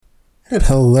And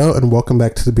hello and welcome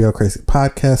back to the BL Crazy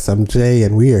Podcast. I'm Jay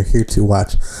and we are here to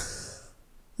watch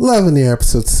Love in the Air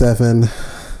episode 7.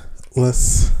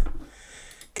 Let's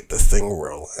get this thing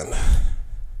rolling.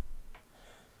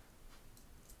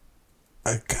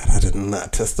 I did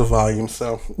not test the volume,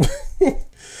 so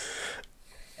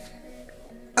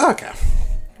okay,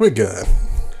 we're good.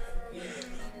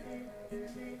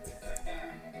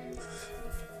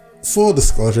 Full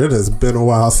disclosure, it has been a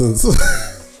while since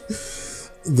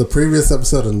the previous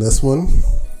episode and this one,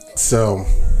 so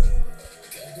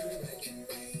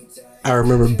I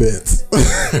remember bits.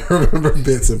 I remember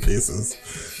bits and pieces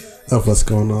of what's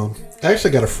going on. I actually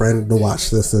got a friend to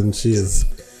watch this, and she is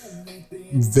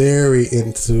very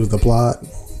into the plot.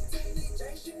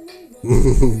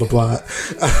 The plot.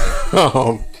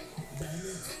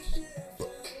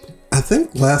 I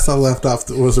think last I left off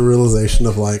was a realization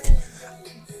of like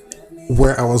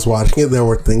where I was watching it, there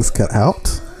were things cut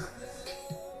out.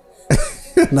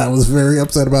 And I was very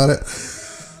upset about it.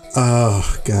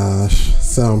 Oh gosh.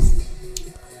 So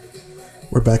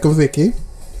we're back with Vicky.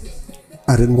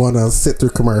 I didn't want to sit through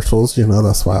commercials,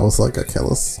 that's why I was like, okay,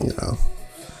 let's,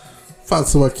 find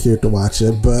someone cute to watch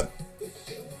it, but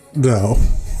no,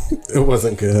 it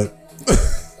wasn't good.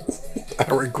 I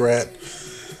regret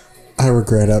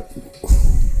it.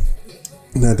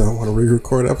 And I don't want to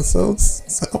re-record episodes,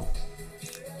 so.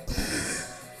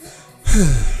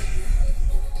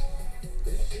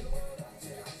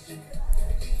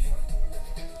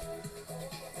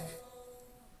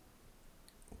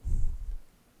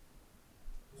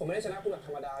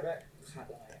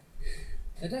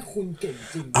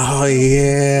 Oh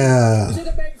yeah,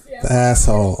 the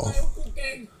asshole.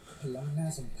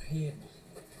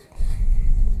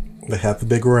 They had the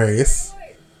big race.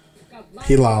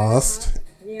 He lost.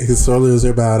 He's so loser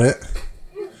about it.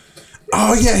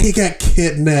 Oh yeah, he got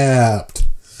kidnapped.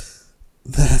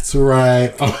 That's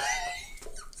right. Oh.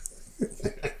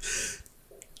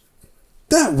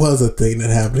 That was a thing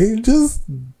that happened.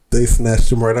 They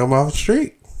snatched him right off the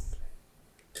street.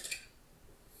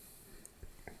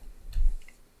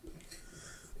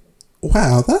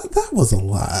 Wow, that was a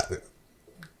lot.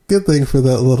 Good thing for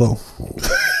that little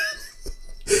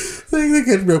thing that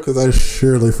get real, because I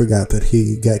surely forgot that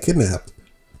he got kidnapped.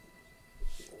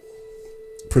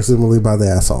 Presumably by the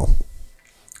asshole.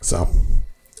 So.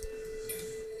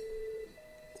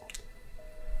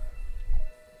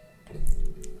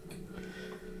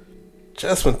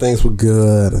 Just when things were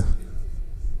good.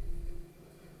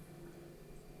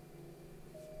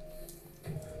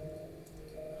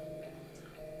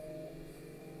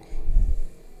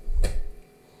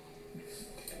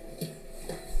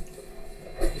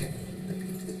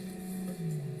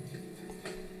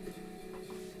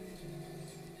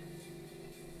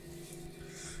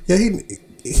 Yeah,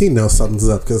 he knows something's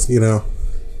up because,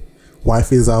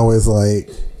 wifey's always like,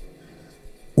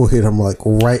 will hit him like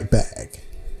right back.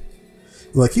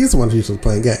 Like, he's the one who's usually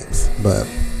playing games, but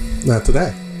not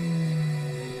today.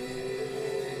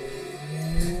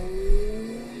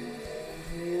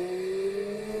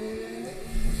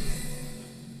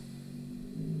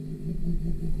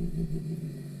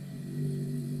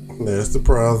 There's the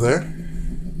brother.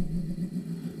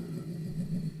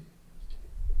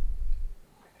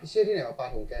 เชี่ยที่ไหนมาปา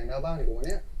ถุงแกงหน้าบ้านอีกวะเ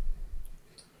นี่ย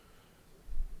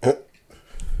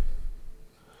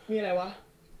มีอะไรวะ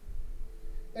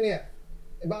ก็เนี่ย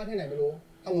ไอ้บ้านที่ไหนไม่รู้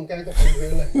ทำถุงแกงตกพื้น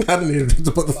เลย I didn't need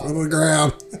to put the phone on the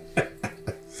ground.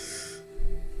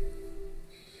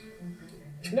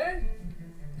 เด่น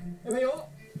ไอ้พายุ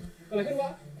เกิดอะไรขึ้นว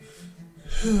ะ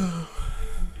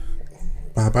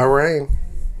Bye rain.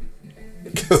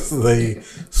 Because they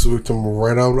swooped him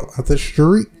right out the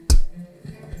street.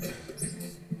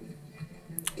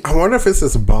 I wonder if it's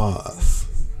his boss.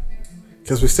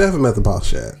 Because we still haven't met the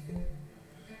boss yet.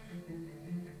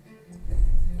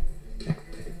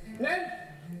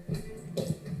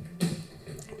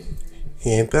 He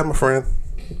ain't that, my friend.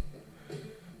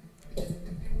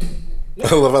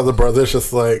 I love how the brother's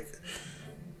just like,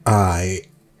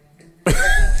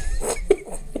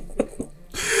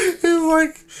 He's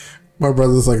like, my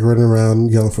brother's like running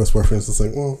around yelling for his boyfriend. It's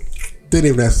like, didn't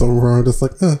even ask something wrong. Just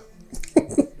like,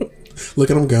 Look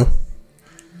at him go.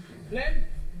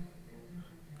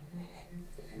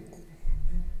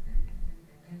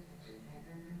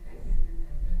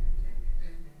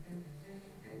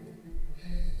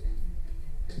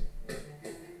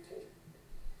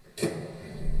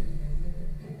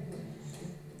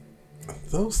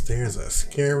 Those stairs are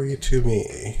scary to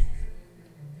me.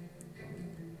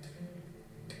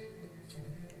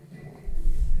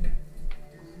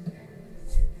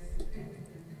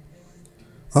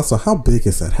 Also, how big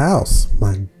is that house?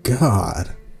 My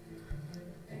God.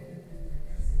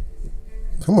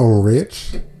 Come on,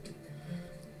 Rich.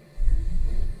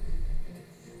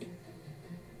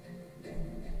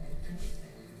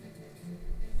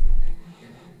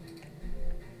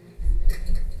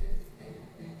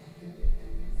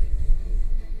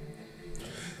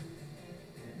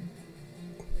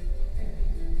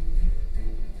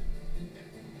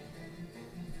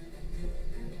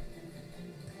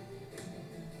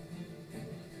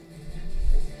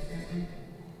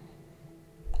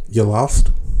 You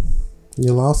lost?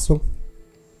 You lost him?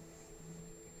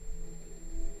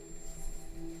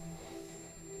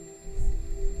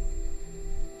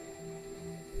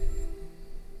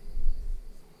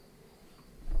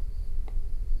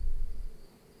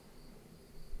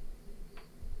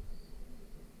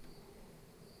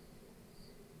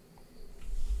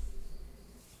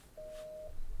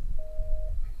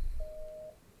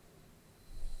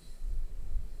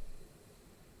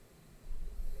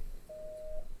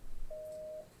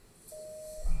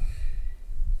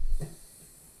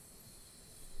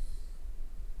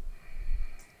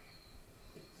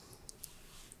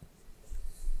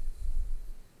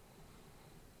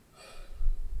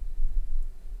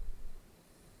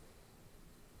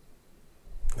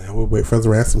 Now we'll wait for the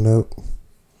ransom note.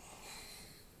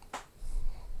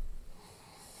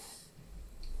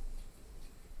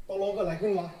 ตกลงเกิดอะไรขึ้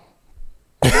นวะ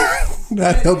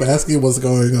Not him asking what's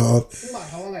going on มึงหมาย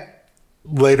ความว่าไง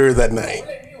later that night. ไ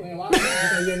ม่ได้อยู่ไงวะ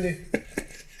ใจเย็นดิ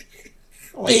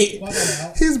Wait, ว่าไปแล้ว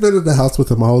he's been in the house with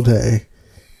him all day.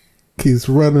 He's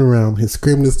running around. He's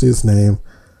screaming this dude's name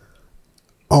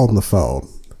on the phone.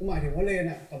 กูหมายถึงว่าเลน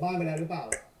อ่ะกลับบ้านไปแล้วหรือเปล่า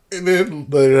And then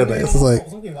later that night, it's like,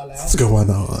 เขากี่วันแล้ว what's going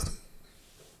on?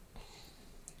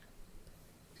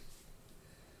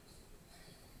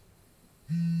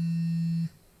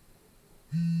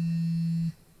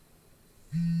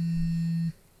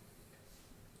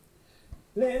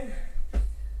 เลน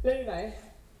อยู่ไหน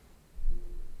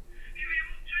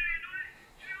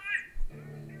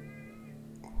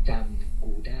จำ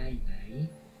กูได้ไหม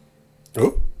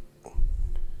Oh,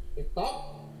 ไอ้ต๊อก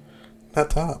not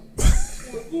top.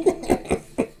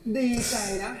 ดีใจ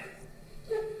นะ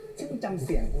ที่มึงจำเ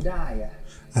สียงกูได้อะ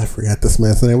I forgot this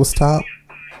man's name was Top.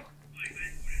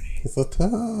 He's a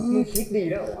มึง Top. คิดดี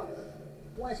แล้วเหรอวะ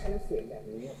ว่าใช้น้ำเสียงแบบ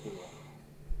นี้กับกูอะ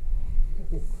ถ้า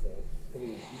กูเผลอกรี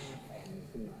ดหน้าแฟนมึง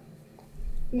ขึ้นมา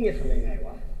มึงจะทำยังไงว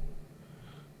ะ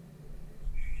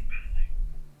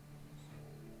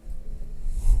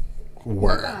ต้อง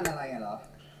Work. การอะไรอะเหรอ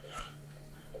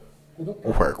กูต้อง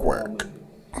Work, ตัว work. มึง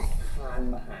คาน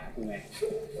มาหากูไง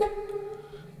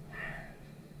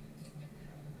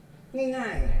ง่า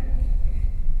ย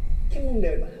ๆ แค่มึงเ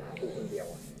ดินมาหากูคนเดียว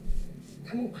อะถ้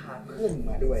ามึงพาเพื่อนมึง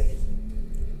มาด้วย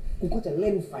กูก็จะเ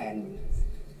ล่นแฟนมึง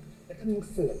แต่ถ้ามึง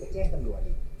เสือกไปแจ้งตำรวจ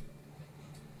อีก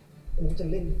กูจะ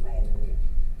เล่นแฟนมึงอีก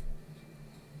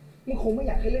มึงคงไม่อ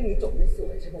ยากให้เรื่องนี้จบไม่ส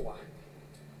วยใช่ปะวะ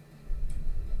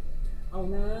เอา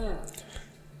หน้า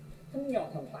ถ้ามึงยอม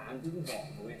ทำตามที่กูบอก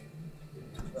นะเว้ย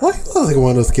I was like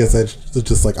one of those kids that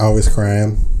just like always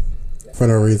crying for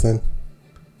no reason.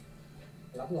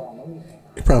 รับรองว่ามึง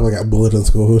He probably got bullied in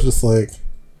school. He was just like,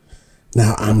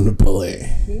 now I'm the bully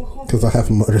because I have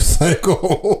a motorcycle.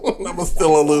 I'm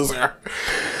still a loser.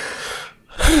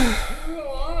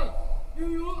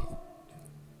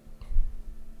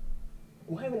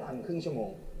 กูให้เวลามึงครึ่งชั่วโม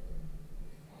ง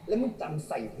แล้วมึงจำใ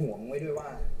ส่ห่วงไว้ด้วยว่า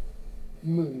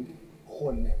มึงค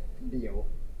นเดียว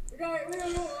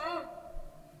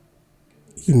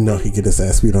You know he get his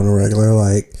ass beat on the regular.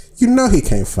 Like, you know he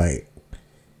can't fight.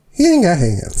 He ain't got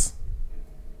hands.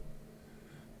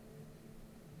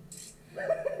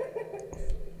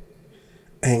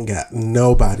 Ain't got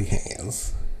nobody hands.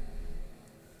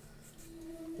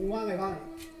 มึงว่าไงบ้าง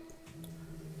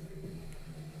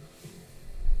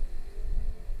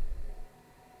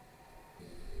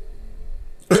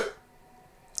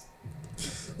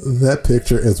That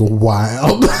picture is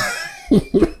wild.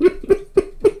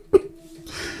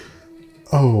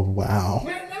 Oh, wow.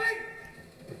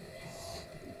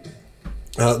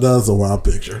 That was a wild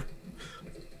picture.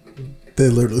 They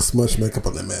literally smudged makeup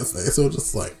on that man's face. It was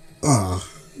just like,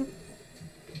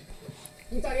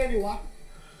 มึงใจเย็นอยู่วะ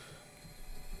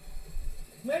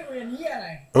เล่นเรียนเหี้ยอะไร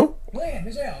oh, มึงเห็นไ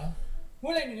ม่ใช่เหรอว่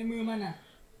าเล่นอยู่ในมือมันอ่ะ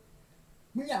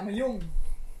มึงอย่ามายุ่ง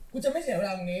กูจะไม่เสียเวล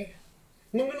าตรงนี้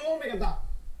มึงไม่รู้ว่ามันเป็นกับดัก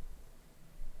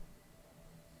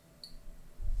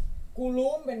กูรู้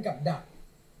ว่ามันเป็นกับดัก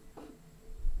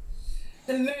แ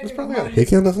ต่เล่น he's probably got a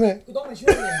hickey on his neck. กูต้องไปช่ว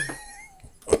ยเล่น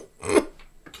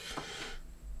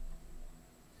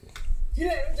ที่เ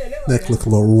ล่นต้องเจอเรื่องอะไร Neck look a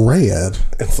little red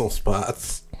in some spots.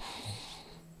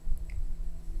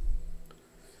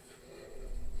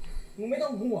 มึงไม่ต้อ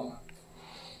งห่วงอ่ะ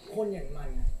คนอย่างมัน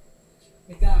อะ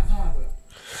ไม่กล้าฆ่าเลย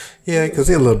Yeah, because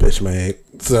he a little bitch made.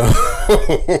 So.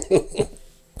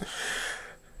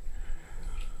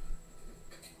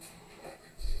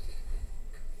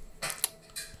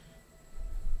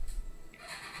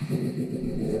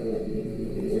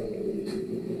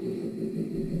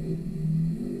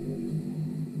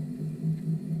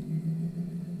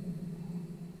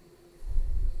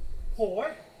 โหย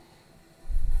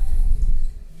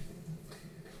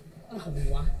อะไรของมึง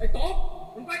วะไอ้ต๊อบ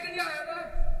มันไปกันใหญ่เลย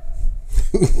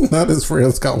Not his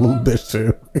friends call him bitch too.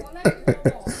 ตอนแรก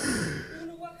กู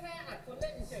นึกว่าแค่อัดคนเล่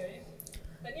นเฉย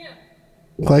แต่เนี่ย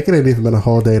Like it ain't even been a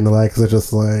whole day in the life because it's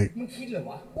just like, มึงคิดเหรอ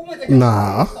วะว่ามันจะ nah.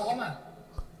 ซ้อมอ่ะ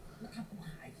แล้วทำกูห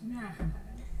ายที่หน้าขนาด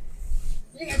นั้น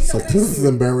ยังไง It's like, this is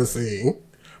embarrassing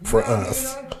for us.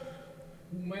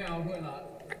 ไม่เอาด้วยละ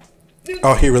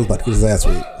Oh, he really about to get his ass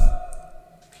beat.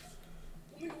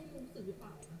 ไม่รู้มึงรู้สึกหรือเปล่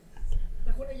าแ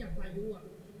ต่คนอย่างพายุอ่ะ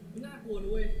มันน่ากลัว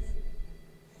ด้วย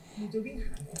มึงจะวิ่งหา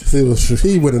He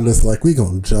went in this like, we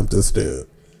gonna jump this dude.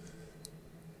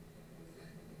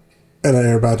 And then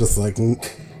everybody just like, ooh.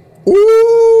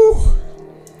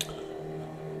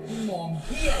 มองเ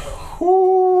หี้ย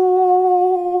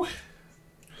Ooh.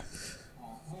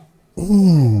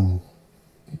 Mm.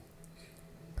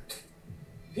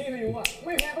 พี่พายุอ่ะไ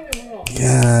ม่แพ้คนอย่างมึงหรอก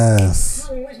Yes. ถ้า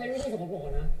มึงไม่ใช้วิธีสกปรก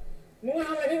นะมึงมาท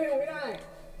ำอะไรพี่พายุไม่ได้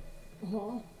อ๋อ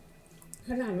ข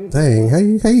นาดมึง Dang,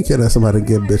 how you kidnap somebody and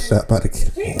get bitched out by the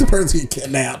person you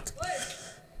kidnapped?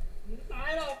 มึงตาย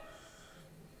หรอก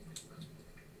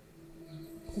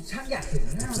กูชักอยากเห็น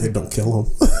หน้า They don't kill him.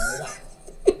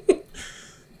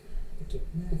 เก็บ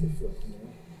หน้าสวยๆ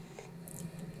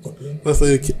ของมึง Let's let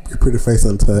you keep your pretty face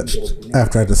untouched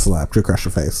after I just slapped you across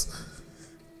your face.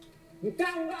 มึงกล้า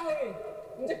มึงเอาดิ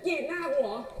มึงจะกรีดหน้ากูเหร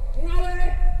อมึงเอาเลย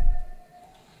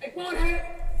ไอ้ปอแท้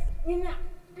มึงอ่ะ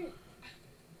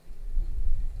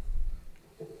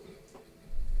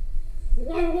มึงเ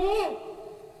อากู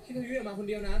พี่พายุอย่ามาคนเ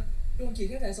ดียวนะโดนกรีด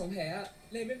แค่แผล2 แผลอะ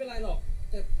เลยไม่เป็นไรหรอก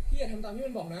แต่พี่อย่าทำตามที่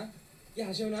มันบอกนะอย่า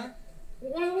เชียวนะ มึง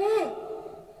เอา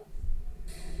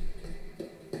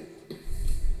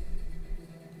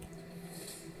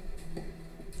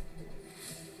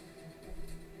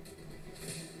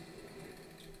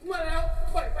มาแล้ว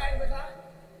ปล่อยไปไปซะ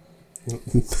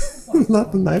Not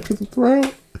the knife to the throat.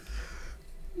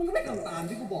 มันก็ไม่ทำตาม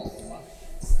ที่กูบอกวะ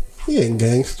He ain't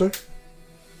gangster.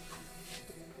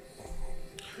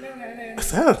 แน่ๆ Is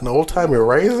that an old time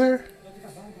eraser?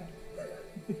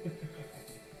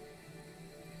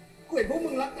 กูเห็นพวกมึ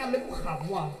งรักกันแล้วกูข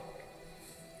ำว่ะ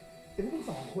แต่พวกมึง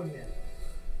2 คนเนี่ย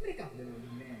ไม่ได้กลับเลย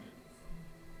แน่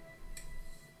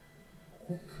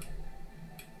คุกเข่า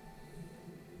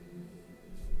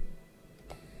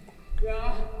อย่า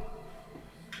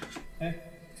เฮ้ย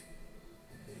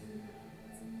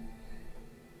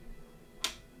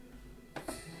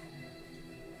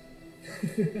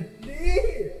ดี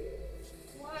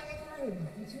ว่าง่าย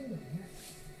ๆไม่เชื่อแบบนี้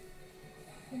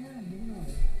ไม่น่านิดหน่อย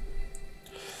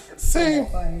See?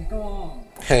 ไปก็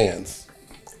Hands.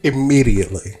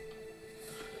 Immediately.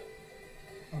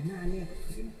 ต่อหน้าเนี่ยก็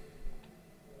คืน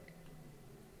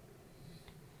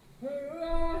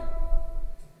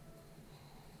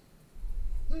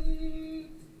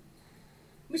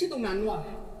ไม่ใช่ตรงนั้นว่ะ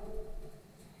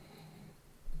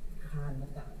คานมา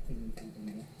ตัดตีนกูตรง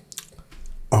นี้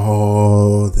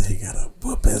Oh, they gotta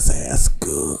whoop his ass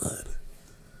good.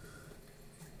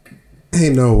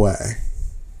 Ain't no way.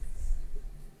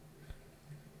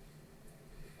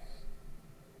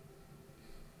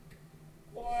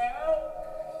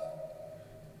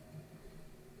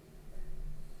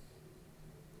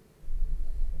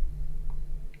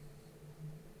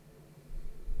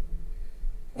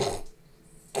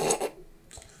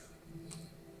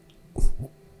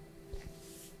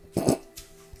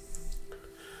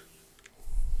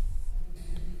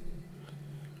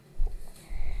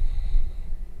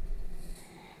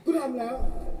 กูทำแล้ว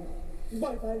ปล่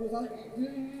อยไปกูซะ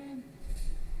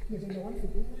อย่าจะย้อนถึง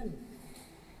เพื่อน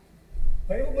เ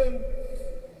ฮ้ยพวกมึง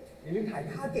อย่าลืมถ่าย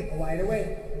ภาพเก็บเอาไว้นะเว้ย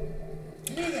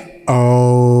นี่ไง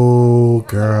Oh,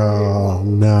 girl,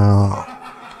 no.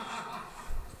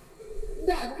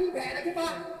 ด่ากูพี่แพ้นะใช่ปะ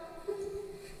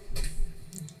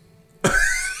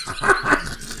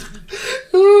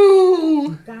Ooh.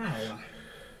 กล้าว่ะ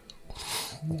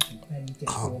เนี่ยแฟนเจ็บ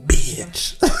Oh, ตัว bitch.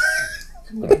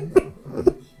 ถ้ามึงพ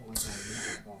อใจไม่ไ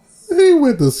ด้ก็ He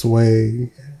went this way.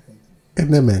 And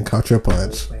that man caught your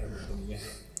punch. แฟนตรงนี้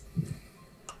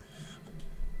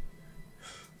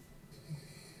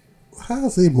How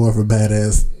is he more of a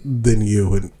badass than you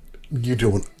and you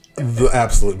doing the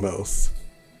absolute most?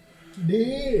 ดี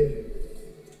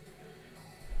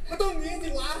มันต้องอย่างนี้สิ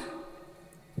วะ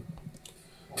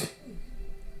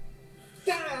แก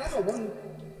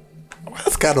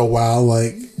kind of wild.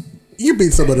 Like, you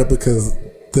beat someone up because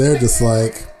they're just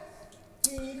like,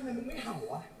 นี่ทำไมมึงไม่เห่า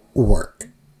วะ work.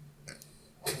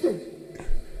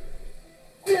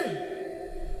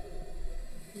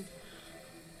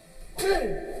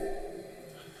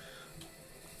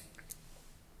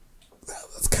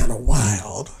 That's kind of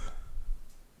wild.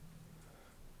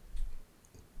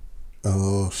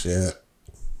 Oh, shit.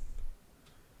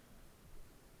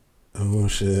 Oh,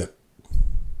 shit.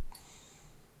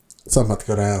 Something about to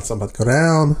go down. Something about to go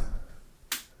down.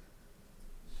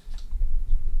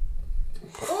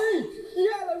 เฮ้ยเหี้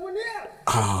ยอะไรวะเนี่ย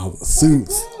Oh, the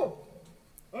suits.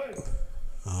 เฮ้ย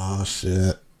Oh,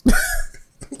 shit.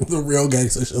 The real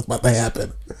gangster shit's about to happen.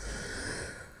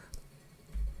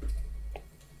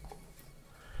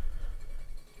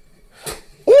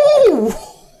 Ooh!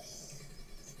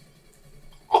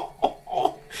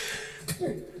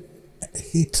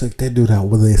 He took that dude out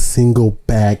with a single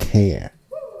backhand.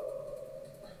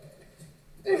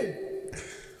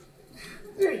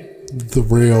 The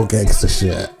real gangster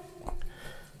shit.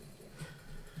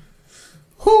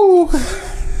 Whew.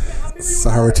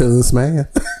 Sorry to this man.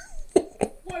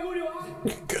 ปล่อยกูดิวะ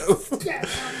Cause, แก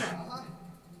ทำเหร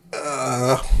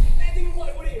อแน่จริงมึงปล่อย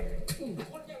กูดิ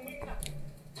คนอย่างมึงอะ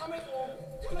ถ้าไม่โกง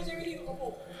ถ้าไม่ใช่วิธีของผ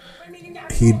มไม่มีวิญญาณข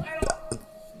องใครหรอก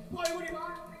ปล่อยกูดิวะ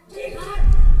ขี้ขาด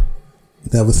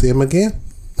never see him again.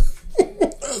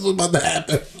 That's what's about to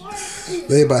happen.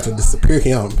 They about to disappear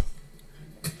him.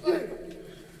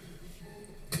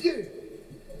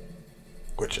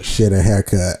 With your shit and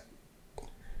haircut.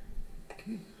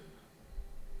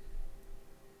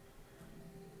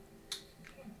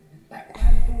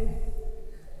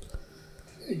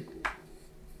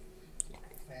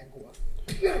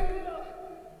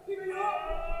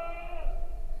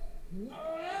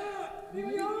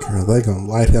 Girl, they gonna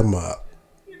light him up.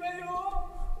 พี่ไม่รู้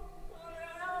มาแ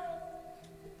ล้ว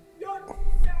หยุด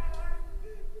อย่า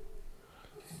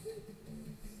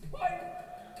ปล่อย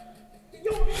จะ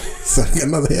ยุ่ง So I got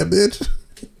another head, bitch.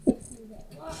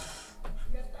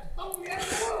 อย่าแตะต้องเมีย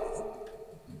กู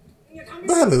อย่าทำให้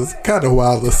That is kind of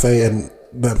wild to say in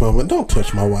that moment. Don't touch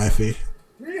my wifey.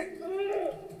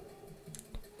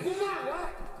 กูมากวะ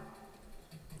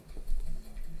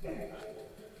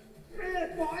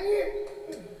ปล่อย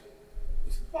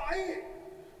ปล่อย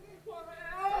ปล่อยแ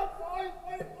ล้วปล่อยปล่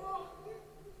อยปล่อย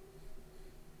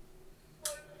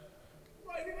ป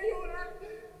ล่อยพี่ไม่อยู่นะ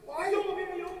ปล่อยยุ่งกับพี่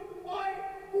ไม่อยู่ปล่อย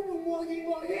พวกมึงมัวยิง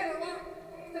มัวเฮียอะไรวะ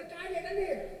จัดการอย่างนั้นดิ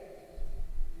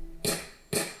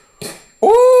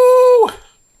Ooh!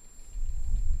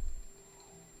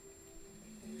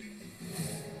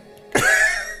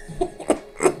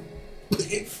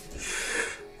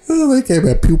 Oh, they came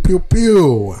at pew pew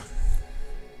pew.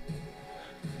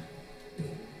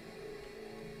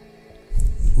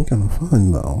 I'm kind of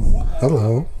fun though.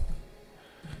 Hello.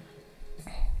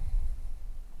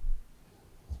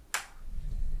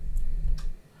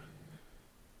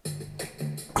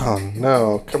 Oh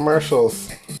no, commercials.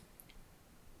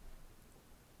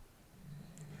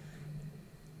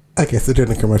 I guess it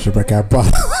didn't commercial break. I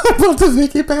bought the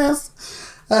Vicky Pass.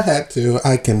 I had to.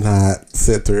 I cannot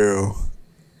sit through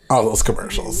all those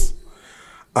commercials.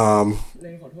 เล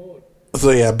นขอโทษ So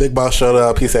yeah, Big Boss showed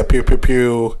up. He said pew pew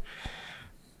pew,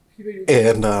 พี่ไปอยู่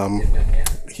and แบบเนี้ย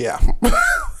yeah,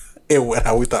 it went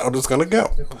how we thought it was gonna go.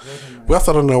 We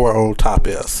also don't know where old Top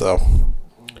is, so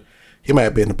he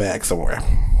might be in the bag somewhere.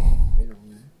 ไม่ลง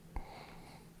นะ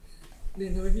เรีย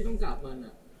นทำให้พี่ต้องกลับมันอ่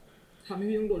ะทำให้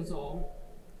พี่ต้องโดนซ้อม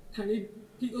ทางนี้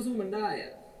พี่ก็สู้มันได้อ่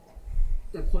ะ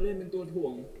แต่พอเล่นเป็นตัวถ่ว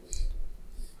ง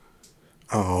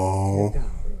Oh, กลั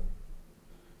บ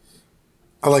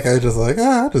I like. I just like.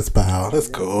 I just bow. That's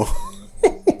cool.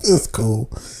 It's cool.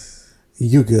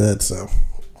 You good? So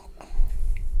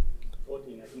โทษ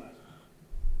ทีนะที่มา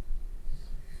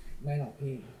ไม่หรอก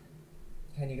พี่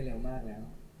แค่นี้ก็เร็วมากแล้ว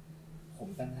ผม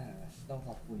ตั้งหากอะต้องข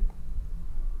อบคุณ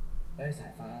และสา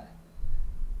ยฟ้า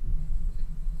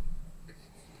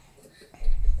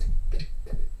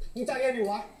มึงใจเย็นอยู่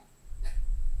วะ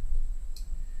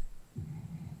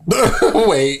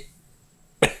wait.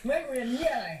 ไม่กูเรียนเหี้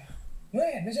ยอะไรเฮ้ย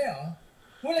เห็นไม่ใช่เหรอ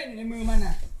ว่าอะไรอยู่ในมือมัน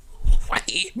อ่ะ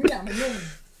Wait. มึงอยากมายุ่ง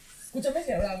กูจะไม่เ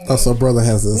สียเวลามึง Also, brother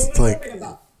has this like.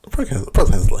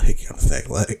 Brother has a little hickey on his neck.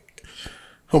 Like,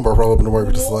 homebro roll up in the work,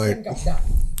 just like, กับดัก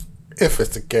if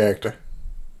it's the character.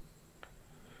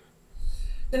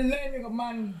 แต่เล่นอยู่กับมั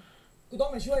นกูต้อง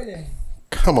ไปช่วยเลย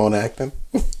Come on, acting.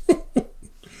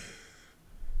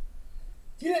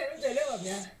 ที่เล่นไม่เจอเรื่องแบบเ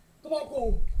นี้ยก็เพราะกู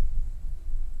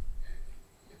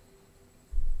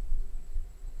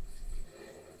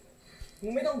มึ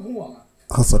งไม่ต้องห่วงอ่ะ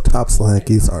Also, top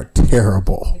slackies are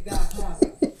terrible. ไม่กล้าพลาด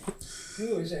คื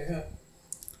อเฉยๆเถอะ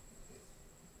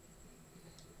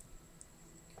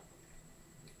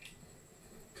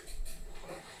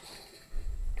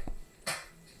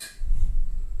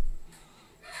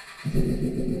ส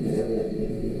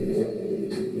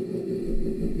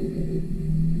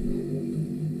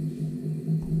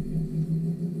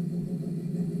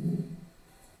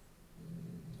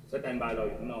แตนบายเราอ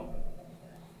ยู่ข้างนอก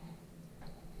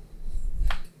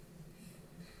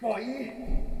ปล่อย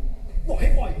บอกให้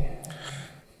ปล่อย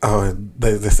Oh,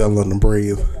 they still letting them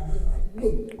breathe.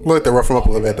 Look, they're roughing him up a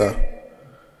little bit though.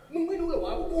 มึงไม่รู้เหรอว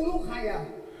ะว่ากูลูกใครอ่ะ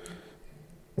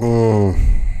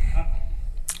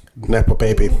Nepo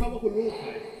baby. รู้ครับว่าคุณลูกใคร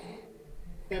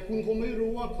แต่คุณคงไม่รู้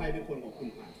ว่าใครเป็นคนของคุณ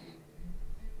ผ่าน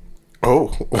Oh,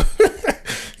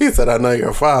 he said, "I know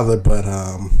your father, but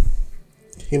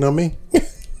you know me."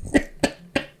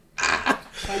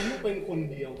 พายุเป็นคน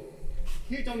เดียว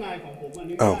ที่เจ้านายของผมอ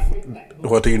นุญา Oh, ตให้แตะ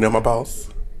what do you know, my boss?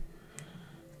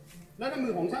 แล้วถ้ามื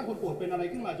อของช่างคนโปรดเป็นอะไร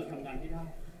ขึ้นมาจนทำงานไม่ได้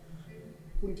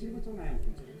คุณคิดว่าเจ้านายของคุ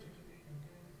ณจะรู้สึก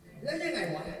แล้วยังไง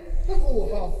วะก็กู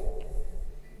เขา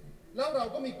แล้วเรา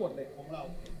ก็มีกฎเหล็กของเรา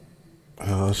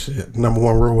Oh shit! Number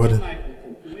one rule with เจ้า it. นายของผ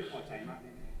มคือไม่พอใจมากแ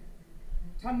น่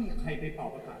ๆถ้ามีใครไปเป่า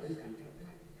ประกาศเรื่องการแข่ง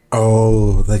ขัน Oh,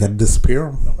 they gotta disappear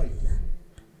him. แล้วก็อีกอย่าง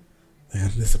They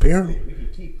gotta disappear him. วิธี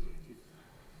ที่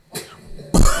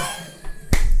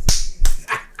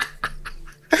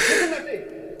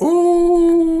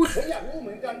Ooh. ผมอยากรู้เห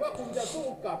มือนกันว่าคุณจะสู้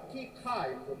กับที่ค่าย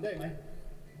ผมได้ไหม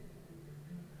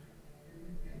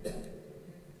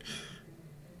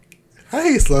How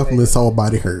he slept him, his whole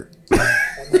body hurt.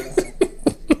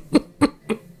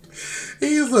 He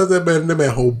slept that man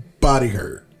whole body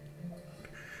hurt.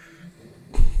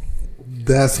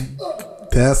 That's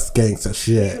gangster นี่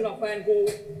shit. คือหลอกแฟนกู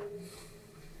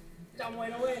จำไว้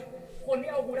นะเว้ยคนที่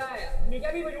เอากูได้อะมีแค่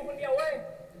พี่พายุคนเดียวเว้ย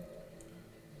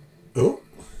Oh,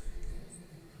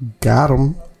 got him.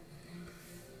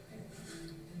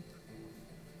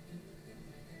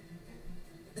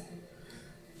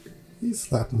 He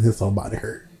slapped him, his whole body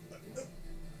hurt.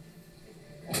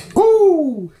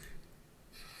 Ooh.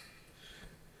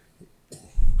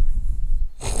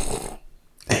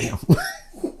 Damn.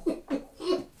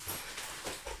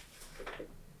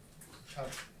 ครับ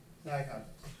ได้ครับ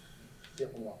เดี๋ยว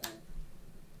ผมบอกให้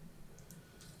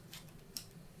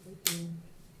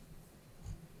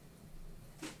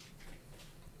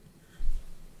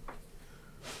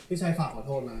พี่ชายฝากขอโ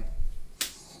ทษมา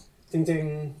จริง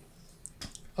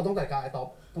ๆเขาต้องจัดการไอ้ต๊อป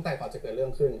ตั้งแต่ก่อนจะเกิดเรื่อ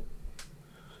งขึ้น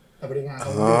แต่บริงานเข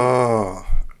า Oh.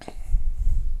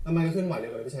 แล้วมันก็ขึ้นไหวเร็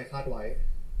วกว่าที่พี่ชายคาดไว้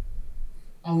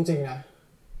เอาจริงๆนะ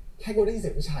แค่กูได้ยินเสี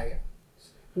ยงพี่ชายอ่ะ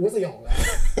กูก็สยองแล้ว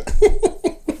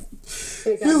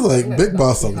He's like, Big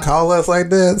Boss don't call us like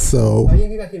that, so แล้วยิ่ง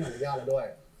พี่แบคินอนุญาตแล้วด้วย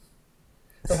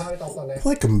สภาพไอ้ต๊อปตอนนี้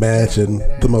like imagine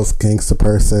the most gangster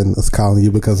person is calling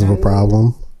you because of a problem.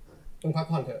 มึงพัก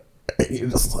ผ่อนเถอะ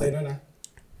You're just เลย like, ด้วยนะ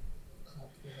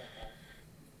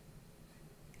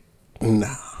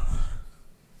nah.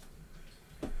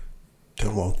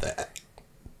 Don't want that.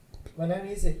 มานั่ง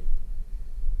นี่สิ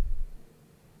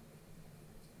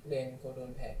เลนเขาโดน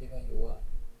แผลที่พายุอะ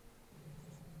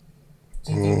จ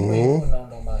ริงๆพี่พายุควรนอน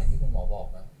โรงพยาบาลที่คุณหมอบอก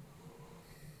นะ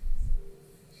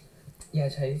อย่า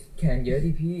ใช้แขนเยอะ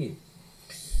ดิพี่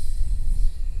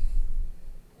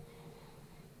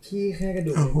แค่กระ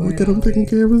ดูก Oh, look at him taking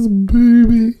care of his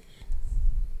baby.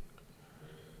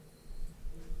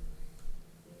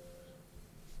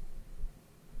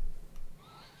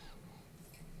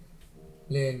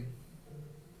 เลน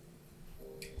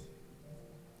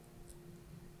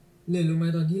รู้ไหม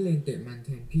ตอนที่เลนเตะมันแท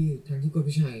นพี่ทั้งที่กลัว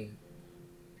พี่ชัยอะ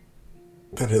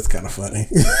That is kind of funny.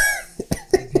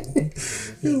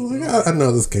 He's like, I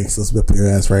know this gangster's whipping your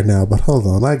ass right now, but hold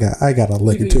on, I got a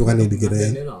lick or two I need to get รัก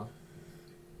in. เลด้วยเหรอ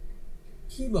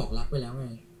พี่บอกรักไปแล้วไง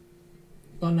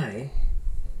ตอนไหน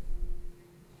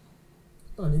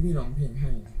ตอนที่พี่ร้องเพลงใ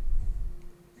ห้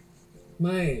ไ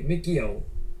ม่เกี่ยว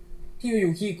พี่พายุ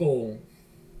ขี้โกง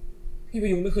พี่พา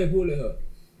ยุไม่เคยพูดเลยเหรอ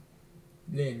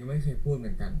เลนก็ไม่เคยพูดเห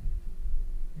มือนกัน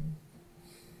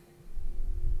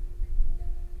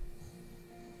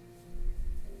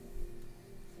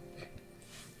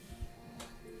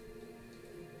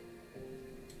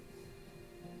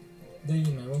ได้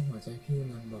ยินไหมว่าหัวใจพี่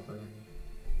มันบอกอะไร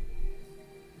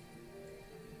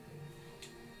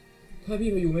ถ้าพี่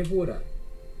พายุไม่พูดอ่ะ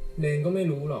เลนก็ไม่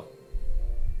รู้หรอก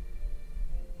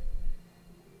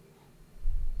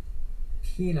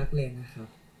พี่รักเลนนะครับ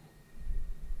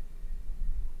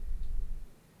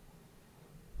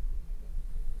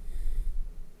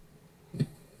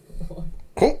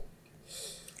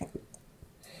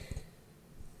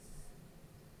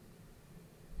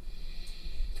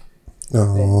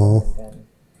Oh,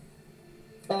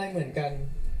 ตายเหมือนกัน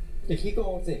อย่าขี้โก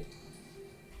งสิ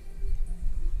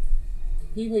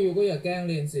พี่พายุก็อย่าแกล้ง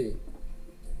เลนสิ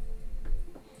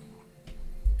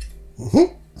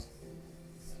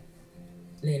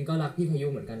องก็รักพี่พายุ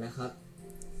เหมือนกันนะครับ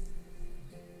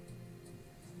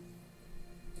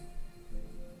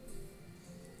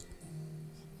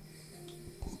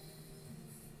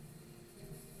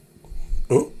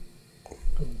Oh.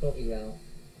 ฝนตกอีกแล้ว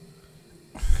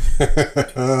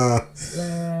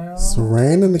It's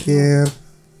raining again.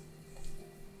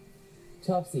 ช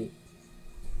อบสิ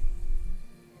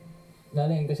แล้ว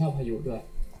เองก็ชอบพายุด้วย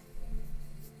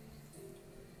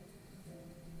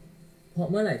เพราะ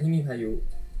เมื่อไหร่ที่มีพายุ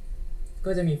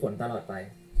ก็จะมีฝนตลอดไป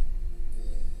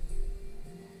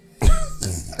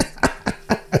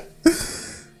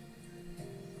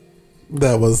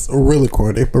That was really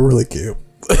corny, but really cute.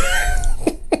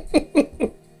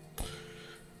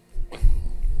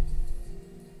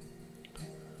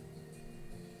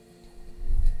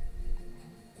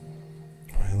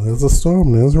 Well, there's a storm,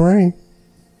 there's rain.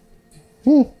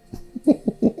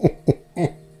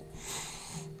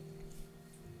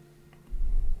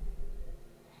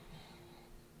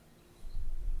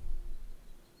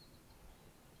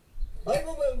 เฮ้ยพ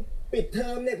วกมึงปิดเทอ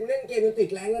มเนี่ยกูเล่นเกมจนติด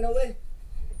แรงแล้วนะเว้ย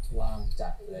ว่างจั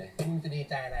ดเลย มึงจะดี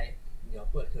ใจอะไร เดี๋ยว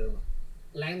เปิดเทอมอะ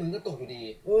แรงมึงก็ตกอยู่ดี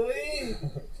เฮ้ย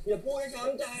อย่าพูดให้ช้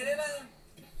ำใจได้ป่ะ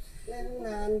เล่นตั้งน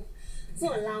าน ส่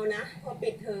วนเรานะ พอปิ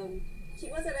ดเทอมคิด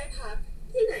ว่าจะได้พัก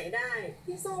ที่ไหนได้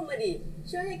พี่ส้มมาดิ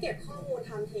ช่วยให้เก็บข้อมูล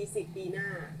ทำทีสิปีหน้า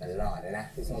ตลอดเลยนะ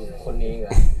พี่ส้ม คนนี้เหร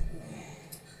อ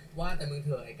ว่าแต่มึงเถ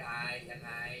อะไอ้กายยังไง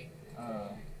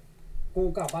กู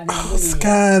กลับบ้านที่บุรี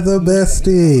Sky the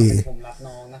bestie. ผมรับ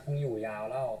น้องนะคงอยู่ยาว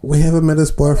แล้ว We haven't met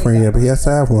his boyfriend yet, but he has to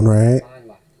have one, right? บ้าน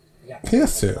ว่ะอยาก Yes,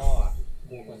 sir. พ่ออะ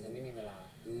กูควรจะไม่มีเวลา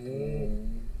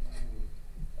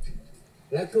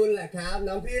แล้วคุณล่ะครับ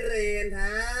น้องพี่เรนค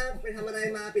รับไปทำอะไร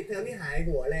มาปิดเทอมที่หาย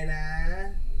หัวเลยนะ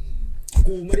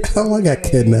กูไม่ได้ Oh, I got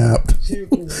kidnapped.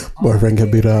 Boyfriend got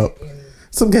beat up.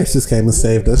 Some guys just came and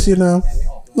saved us, you know?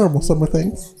 Normal summer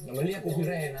things. อย่ามาเรียกกูพี่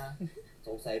เรนนะ ส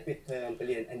งสัยปิดเทอมไปเ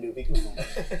รียนอันดูพิกมา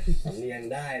สำเนียง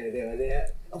ได้เลยเดี๋ยวนี้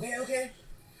โอเค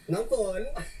น้องฝ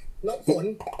น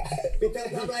ปิดเทอม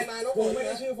ทำอะไรมาน้องฝ กู น ไม่ไ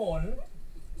ด้ชื่อฝน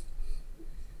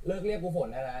เลิกเรียกกูฝน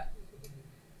ได้แล้ว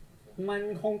มัน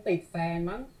คงติดแฟน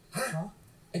มั้ง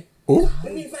Ooh, มั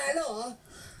นมีแฟนแล้วเหรอ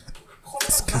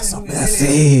that's so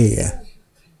messy.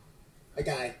 ไอ้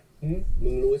กายมึ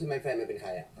งรู้ใช่ไหมแฟนมันเป็นใคร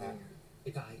อ่ะ ไอ้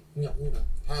กายมึงอย่าพูดนะ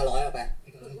 500เอาไป ไอ้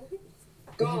กาย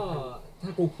ก็ถ้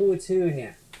ากูพูดชื่อเนี่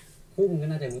ยพวกมึงก็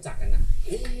น่าจะรู้จักกันนะ เ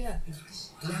ฮีย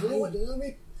อย่าพูดเยอะไม่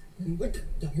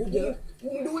อย่าพูดเยอะ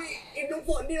มึงดูไอ้น้องฝ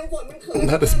นมันเขิน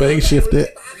Not his bag shifted.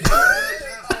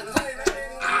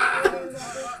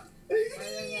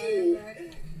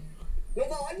 น้อง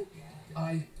ฝน อะไร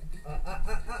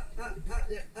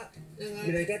มี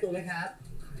อะไรแก้ตัวไหมครับ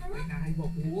ไอ้กายบอ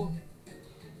กกู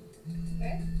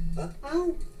เอ้า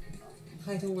ใค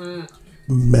รโทรมา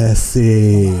Messy.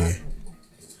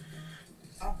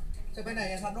 เอ้าจะไปไหน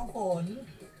อะครับน้องฝน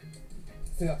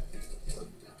เสือก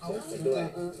เอา ด้วย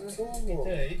เ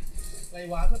ฉยไร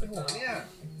วะเพื่อนเป็นหัวเนี่ย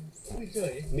เฉ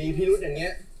ย มีพิรุธอย่างเงี้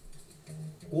ย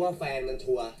กูว่าแฟนมัน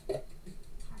ชัวร์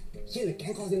เชื่อหรือแก๊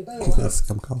งคอลเซ็นเตอร์วะ That's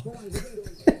a call. เมื่อวานกูเพิ่งโดน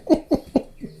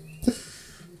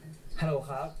ฮัลโหล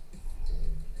ครับ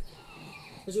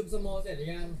ประชุมสโมเสร็จหรื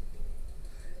อยัง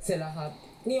เสร็จแล้วครับ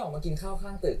นี่ออกมากินข้าวข้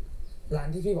างตึก ร้าน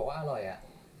ที่พี่บอกว่าอร่อยอ่ะ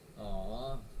อ๋อ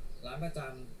ร้านประจ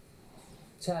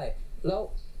ำ ใช่ แล้ว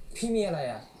พี่มีอะไร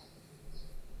อ่ะ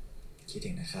คิดถึ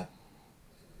งนะครับ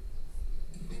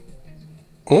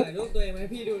ถ่ายรูปตัวเองมาให้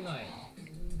พี่ดูหน่อย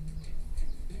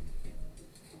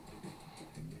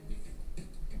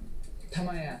ทำไ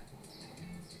มอ่ะ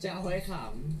จะเอาไว้ข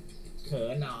ำ เขิ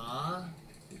นหนอ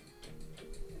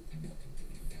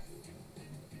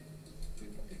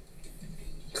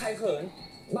ใครเขิน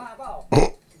บ้าเปล่า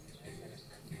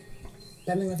แ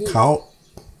ป๊บนึงนะพี่ Call.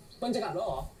 มันจะกลับแล้วเ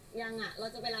หรอ ยังอ่ะ เรา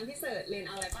จะไปร้านพี่เสิร์ชเรียนเ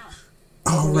อาอะไรเปล่า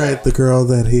All right, the girl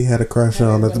that he had a crush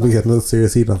on at the beginning of the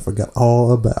series, he done forgot all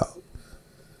about.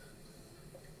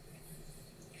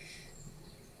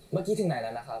 เมื่อกี้ถึงไหนแ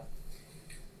ล้วนะครับ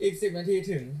อีก10 นาที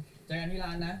ถึงเจอกันที่ร้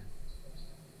านนะ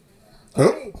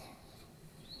Huh?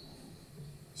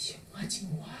 เชี่ยว่าจริง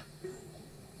วะ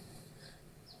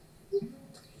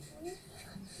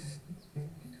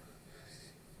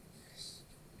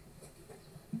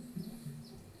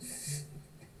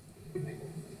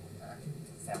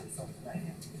แซมสมไหนเ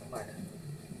นี่ยสมัยนะ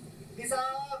พี่ส้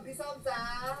มพี่ส้ม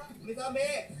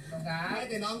พี่ให้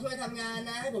แต่น้องช่วยทำงาน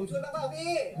นะ ให้ผมช่วยบ้างเปล่า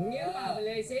พี่ เงียบเปล่าไปเ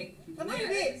ลยซิก ทำไม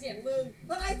พี่ เสียงมึง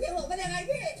ทำไมเสียงผมเป็นยังไง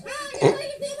พี่ยังไง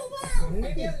เสียงผมว่า มึงไม่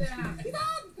เงียบเลยอ่ะพี่ต้อ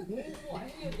มมึงบอกใ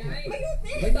ห้หยุดไงไม่หยุด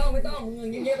สิไม่ต้องมึง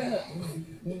เงียบไปเถอะ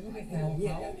มึงก็ไปแซวเ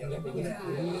ขาอย่าไปกินข้าว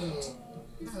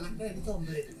น่ารักเลยพี่ส้มเ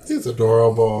ลย He's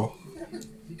adorable.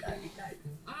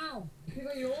 อ้าวพี่พ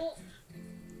ายุ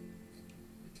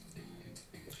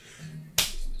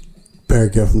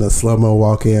Eric giving the slow-mo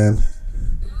walk in.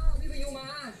 พี่พายุมา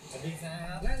สวัสดีครั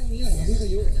บนั่งตรงนี้เหรอพี่พา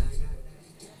ยุได้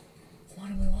ว่า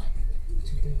ทำไมวะ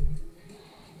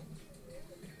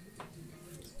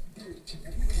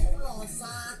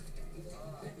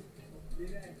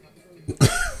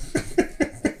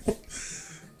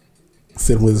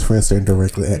Sitting with his friend staring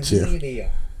directly at you. ที่ดีอ่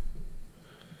ะ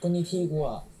ก็นี่ที่กู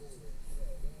อ่ะ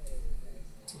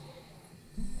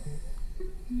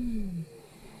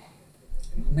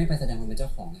ไม่ไปแสดงความเป็นเจ้า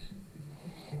ของนะ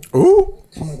Ooh,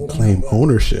 claim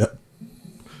ownership.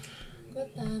 ก็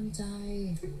ตามใจ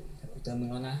แต่กูเจอมึง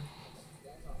แล้วนะ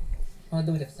เพราะ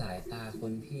ดูจากสายตาค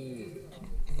นพี่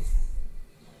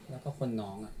แล้วก็คนน้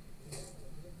องอ่ะ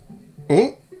Mm?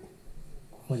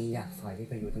 คนอยากสอยพี่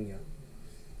พายุตั้งเยอะ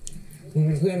มึงเ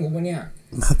ป็นเพื่อนกูปะเนี่ย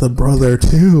Not the brother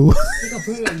too. นี่ก็เ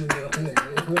พื่อนมึงเดียวเ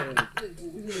พื่อน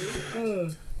เออ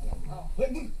เฮ้ย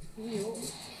มึง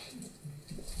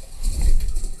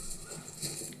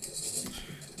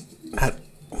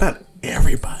Not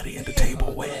everybody at the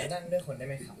table wet. นั่งด้วยคนได้ไ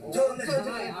หมครับ เอ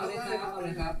าเล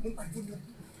ยครับ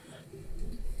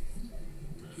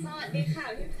สวัสดีค่ะ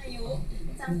พี่พายุ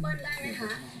จำเปิ้ลได้ไหมค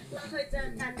ะ เราเคยเจอ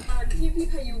กันตอนที่พี่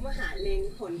พายุมาหาเลง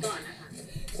หนก่อนนะคะ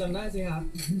จำได้สิครับ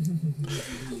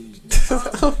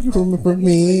Oh, you remember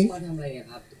me? มาทำอะไรเนี่ย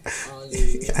ครับ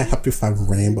I helped you find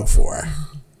rain before.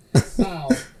 เปล่า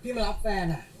พี่มารับแฟน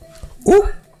อ่ะ Ooh,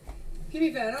 พี่มี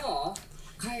แฟนแล้วเหรอ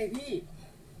ใครอะพี่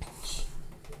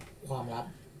ความลับ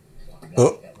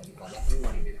oh,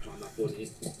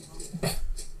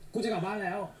 กูจะกลับบ้านแ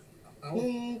ล้ว มึง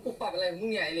ปุบปับอะไรของมึ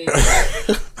งใหญ่เลย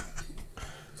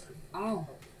อ้าว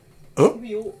oh. พี่พ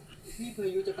ายุพี่พ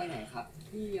ายุจะไปไหนครับ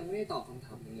พี่ยังไม่ได้ตอบคำถ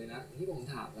ามผมเลยนะ ที่ผม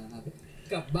ถามนะครับ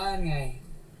กลับบ้านไง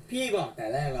พี่บอกแต่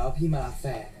แรกแล้วพี่มารับแฟ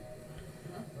น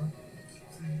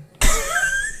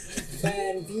แฟ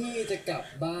นพี่จะกลับ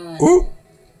บ้าน Ooh.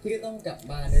 พี่ก็ต้องกลับ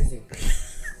บ้านด้วยสิ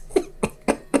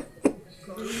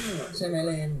ใช่ไหมเ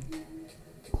ลน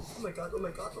Oh my god oh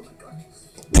my god oh my god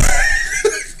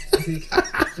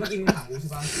เมื่อกี้มึงถามกูใช่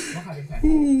ปะว่าใครเป็นแฟน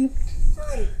ใช่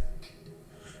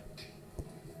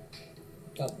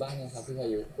กลับบ้านยังครับพี่พา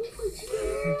ยุ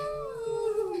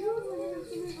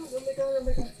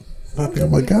Oh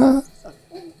my god.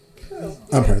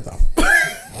 I'm hurt though.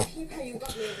 พี่พายุกั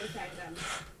บเลงเป็นแฟนกัน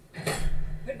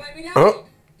เป็นไปไม่ได้ Oh,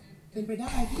 เป็นไปได้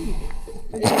พี่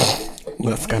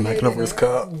that's guy knocking over his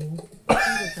cup.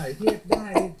 ใส่พี่ได้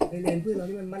ในเลนเพื่อนเรา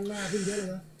นี่มันมั่นหน้าขึ้นเยอะเลย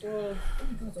นะ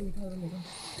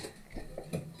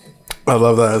I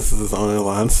love that this is his only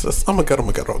line. It's just, oh my god, oh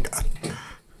my god, oh god.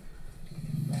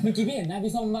 เมื่อกี้พี่เห็นหน้า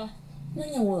พี่ส้มปะไม่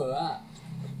ยังเหวออ่ะ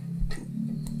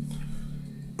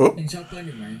Oh, ยังชอบเพื่อนอ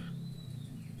ยู่ไหม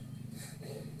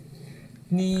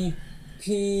นี่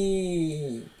พี่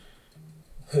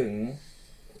หึ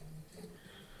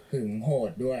งโห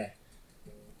ดด้วย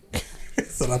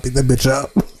so I beat that bitch up.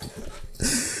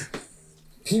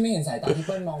 พี่ไม่เห็นสายตาที่เ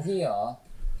ปิ้ลมองพี่เหรอ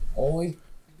โอ้ย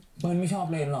เปิ้ลไม่ชอบ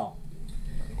เลนหรอก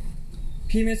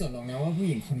พี่ไม่สนหรอกนะว่าผู้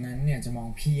หญิงคนนั้นเนี่ยจะมอง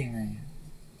พี่ยังไง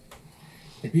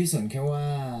แต่พี่สนแค่ว่า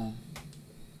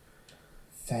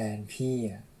แฟนพี่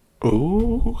อะ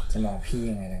Ooh, จะมองพี่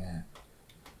ยังไงนะฮะ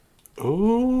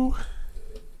ooh.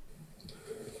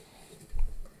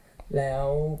 แล้ว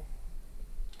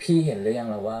พี่เห็นหรือยัง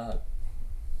ล่ะว่า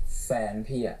แฟน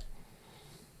พี่อ่ะ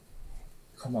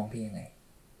เขามองพี่ยังไง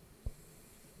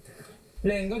เ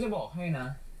ลนก็จะบอกให้นะ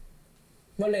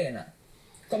ว่าเลนอ่ะ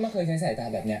ก็ไม่เคยใช้สายตา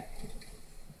แบบเนี้ย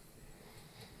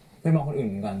ไปมองคนอื่น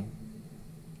เหมือนกัน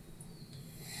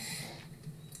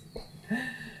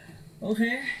โอเค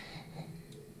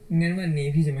งั้นวันนี้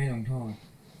พี่จะไม่ลงโทษ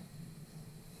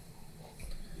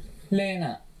เลน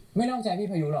อ่ะ ไม่นอกใจพี่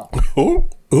พายุหรอก Ooh,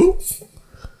 ooh.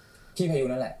 พี่พายุ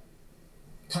นั่นแหละ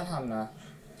ถ้าทำนะ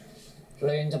เล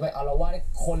นจะไปอาละวาดให้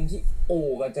คนที่อู่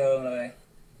กระเจิงเลย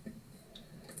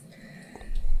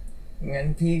งั้น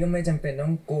พี่ก็ไม่จำเป็นต้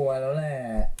องกลัวแล้วแหละ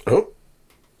Oh,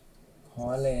 เพราะ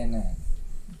ว่าเลนอ่ะ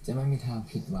จะไม่มีทาง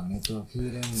ผิดหวังในตัวพี่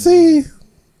เรื่องนี้ see,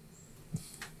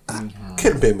 มีทาง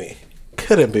couldn't be me.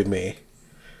 Couldn't be me.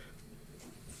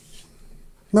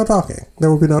 No talking. There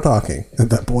will be no talking at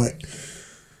that point.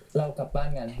 เรากลับบ้าน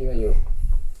กันพี่พายุ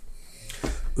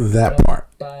That part.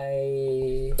 ไป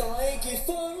ต่อยกี่ฝ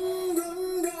นรุน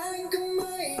แรงก็ไ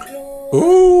ม่กลัว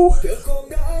Ooh, เพื่อความ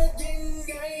รักยัง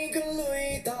ไงก็ลุย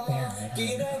ต่อ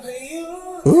กี่แรงพายุ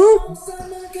ooh. สา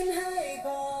มารถกันให้พ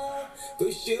อก็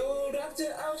เชื่อว่ารักจะ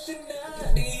เอาชนะ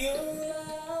ได้อยู่แล้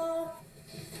ว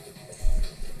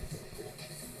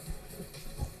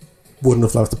Wouldn't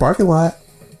have left the parking lot.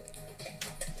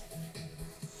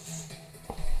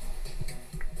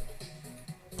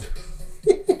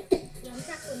 หลัง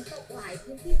จากฝนตกหลาย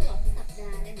พื้นที่ตลอดทั้งสัปด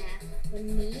าห์นะคะ วัน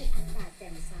นี้อากาศแจ่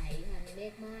มใสค่ะใน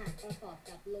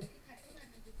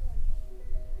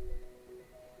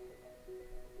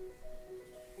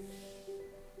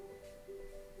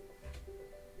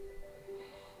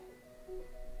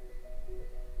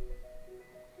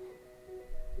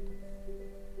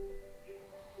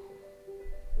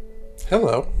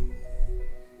Hello.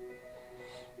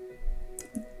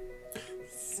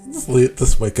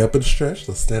 Let's wake up and stretch.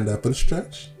 Let's stand up and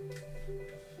stretch.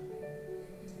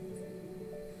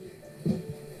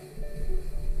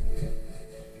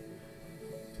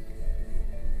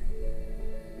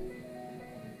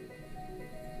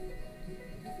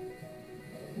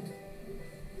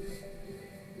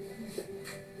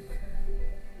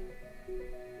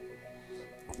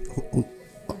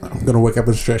 I'm gonna wake up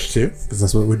and stretch too, because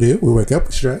that's what we do. We wake up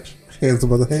and stretch. Hands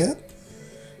above the head.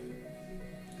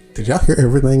 Did y'all hear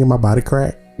everything in my body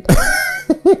crack?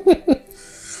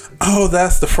 Oh,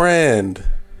 that's the friend.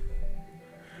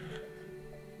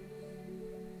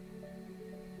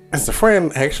 Is the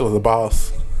friend actually the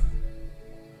boss?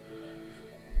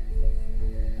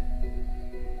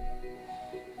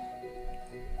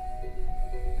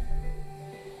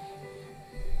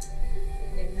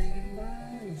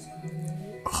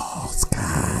 Oh,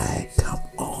 Sky, come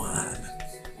on.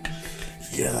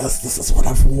 Yes, this is what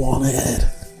I've wanted.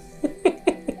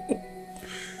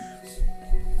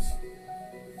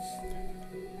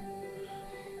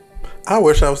 I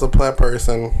wish I was a plant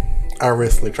person. I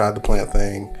recently tried the plant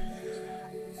thing.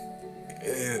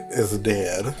 It is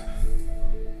dead.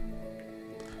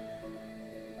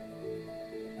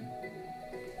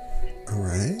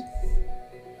 Alright.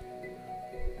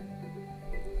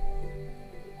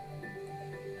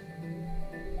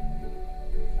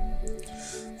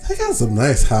 They got some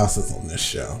nice houses on this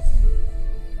show.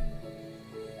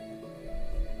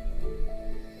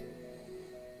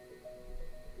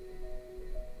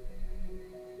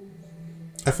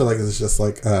 I feel like it's just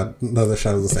like another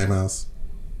shot of the same house.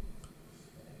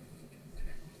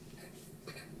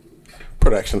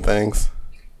 Production things.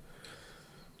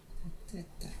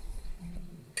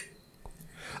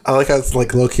 I like how it's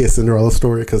like low-key a Cinderella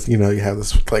story because, you know, you have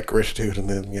this like rich dude and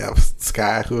then you have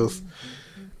Sky who's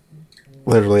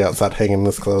literally outside hanging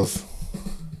his clothes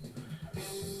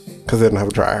because they didn't have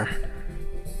a dryer.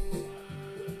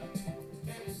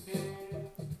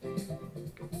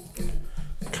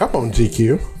 Come on,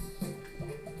 GQ.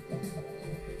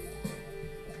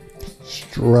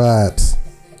 Strut.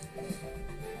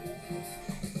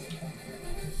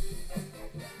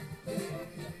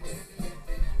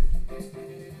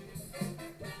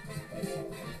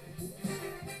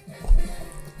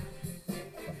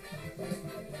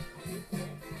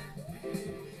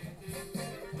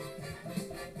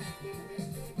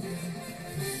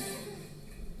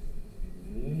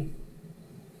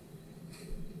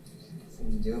ฝุ่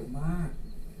นเยอะมาก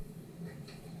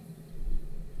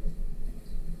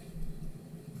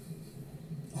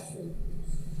โอ้โห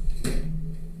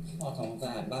พ่อทำความสะ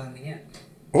อาดบ้านไหมเนี่ย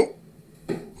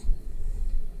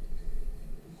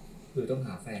หรือต้องห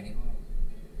าแฟนให้พ่อ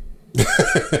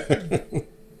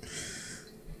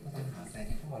ต้องหาแฟนใ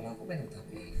ห้พ่อเราก็ไม่ต้องทำ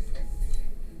เอง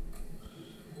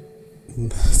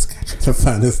This guy trying to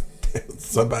find his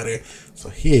somebody so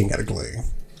he ain't got to clean.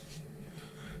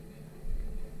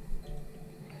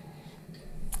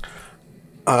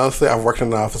 Honestly, I've worked in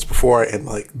an office before, and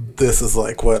like this is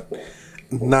like what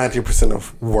 90% of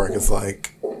work is like.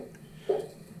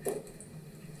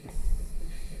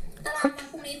 ตารางวัน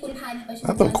พรุ่งนี้คุณพายมีประชุม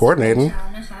I'm coordinating. เช้า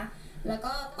นะคะ แล้ว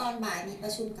ก็ตอนบ่ายมีปร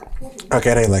ะชุมกับผู้ถือ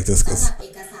Okay, they like this สำหรับ because เอ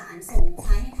กสารส่ง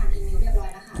ท้ายให้ทางอีเมลเรียบร้อย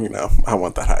แล้วค่ะ you know I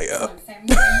want that high ส่ว up. นแฟ้ม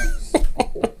นี้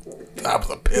I was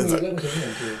a peasant. เรื่องเฉ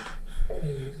ยๆคือ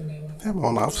คนไหนวะ I'm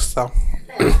on off so. แ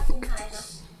ต่ว่าคุณพายคะ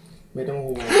ไม่ต้อง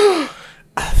ห่วง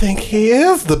I think he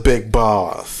is the big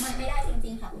boss. มันไม่ได้จ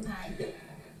ริงๆค่ะคุณพาย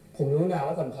ผมรู้นะ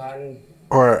ว่าสำคัญ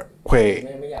Or wait,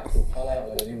 ไม่อยากถูกเขาไล่ออก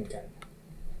เลยนี่เหมือนกัน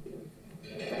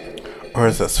or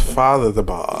is his father the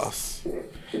boss,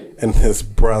 and his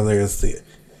brother is the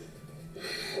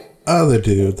other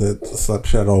dude that slept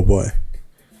shadow boy?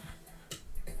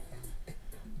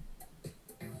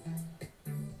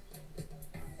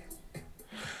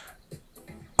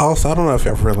 Also, I don't know if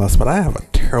y'all realized, but I have a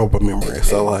terrible memory.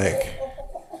 So, like,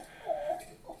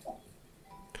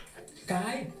 กา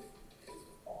ย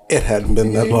it hadn't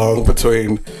been that long between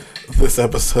this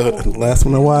episode and the last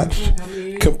one I watched.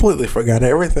 Completely forgot เนี่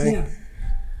ย everything.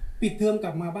 ปิดเทอมก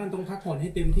ลับมาบ้านต้องพักผ่อนให้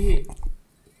เต็มที่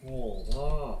โอ้พ่อ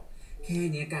แค่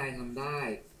นี้กายทำได้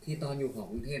ที่ตอนอยู่ของ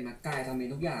กรุงเทพนะกายทำเอง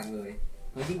ทุกอย่างเลย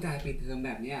แล้วยิ่งกายปิดเทอมแ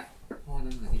บบเนี้ยพ่อต้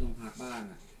องหาที่โรงพักบ้าง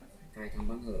อ่ะกายทำ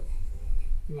บ้างเถอะ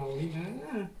เรานี่นะ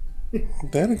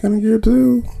Daddy kind of good too.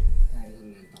 กายไปท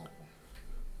ำงานต่อไป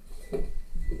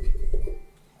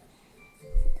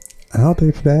I'll do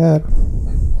for Dad.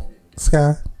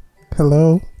 Sky, hello.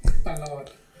 ตลอด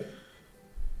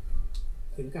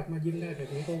ถึงกลับมายิ้มได้แบบ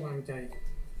นี้ก็วางใจ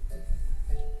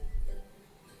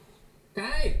ก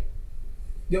าย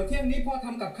เดี๋ยวเที่ยงนี้พ่อท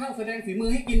ำกับข้าวแสดงฝีมือ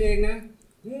ให้กินเองนะ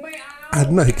ไม่เอา I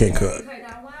know he can't cook. ไข่ด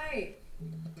าวไว้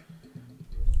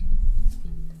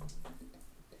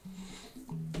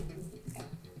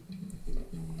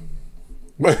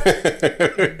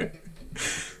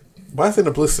Why is it in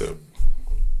a blue suit?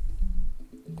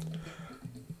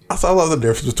 Also, I love the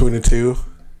difference between the two.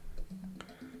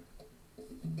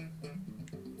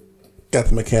 Got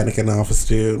the mechanic and the office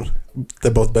dude.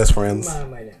 They're both best friends. มา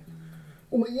ใหม่เนี่ย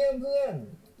กูมาเยี่ยมเพื่อน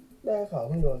ได้ข่าวเ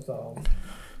พิ่งโดนซ้อม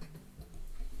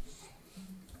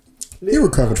He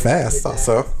recovered fast,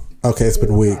 also. Okay, it's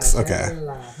been weeks. Okay.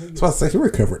 So I say he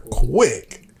recovered quick.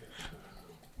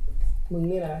 มึง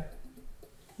นี่นะ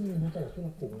ไม่แต่ขึ้นม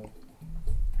าปลุกเลย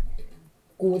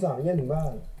กูสามเยี่ยมถึงบ้า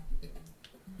น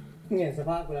เห็นส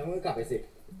ภาพกูแล้วมึงก็กลับไปสิ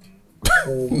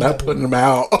Not putting him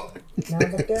out. น้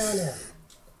ำสักแก้วเนี่ย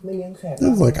ไม่เลี้ยงแขก I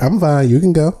was like, I'm fine. You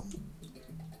can go.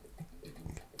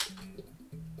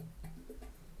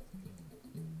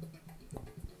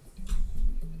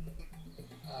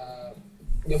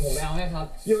 เดี๋ยวผมไปเอาให้ครับ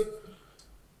หยุด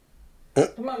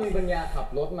ถ้ามันมีปัญญาขับ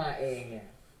รถมาเองเนี่ย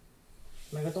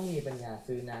มันก็ต้องมีปัญญา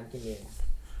ซื้อน้ำกินเอง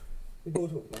พี่พูด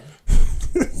ถูกไหม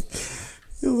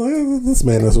He was like, this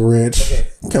man is rich.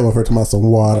 Come over to my some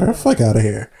water. Fuck out of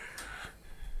here.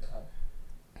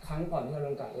 ครั้งก่อนที่เราล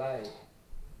งกัดไล่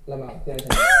เรามาเตือนฉั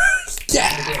น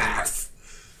Yes!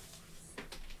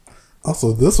 Also,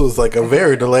 this was like a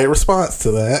very delayed response to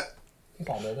that. พี่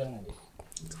ขอเบอร์เพื่อนหน่อยดิ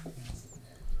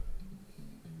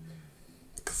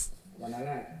วันนั้น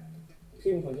น่ะพี่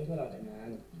เป็นคนที่เพื่อนเราแต่งงาน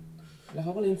แล้วเข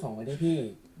าก็ลืมของไว้ที่พี่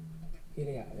เล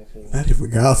ยอยากเอาไปคืน Now he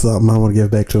forgot something I want to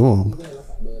give back to him. พี่เลยรัก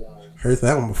ษาเบอร์เรา Heard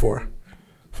that one before.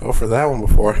 Fell for that one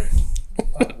before.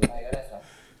 ฝากไปก็ได้ครับ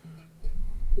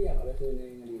พี่อยากเอาไปคืนเอ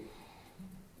งดี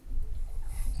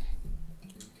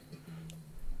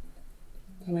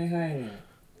ถ้าไม่ให้เนี่ย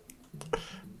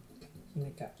พี่ไ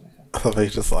ม่กลับนะครับ I thought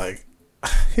he's just like,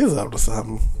 he's up to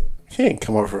something. He ain't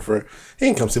come over for. He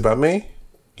ain't come see about me.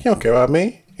 He don't care about me.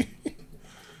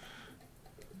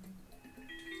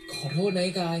 ขอโทษนะไ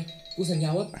อ้กายกูสัญญา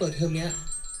ว่าเปิดเทอมเนี้ย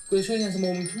กูจะช่วยงานสโม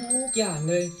มทุกอย่าง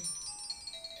เลย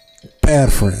Bad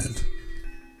friend.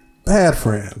 Bad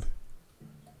friend.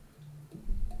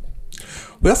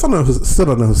 We also still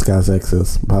don't know who Sky's ex is,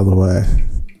 by the way.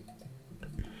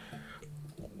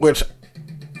 Which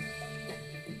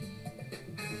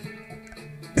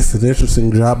it's an interesting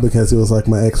job because he was like,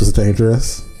 my ex was dangerous.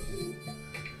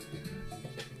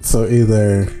 So either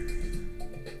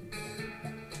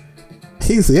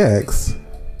he's the ex,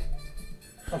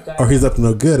 or he's up to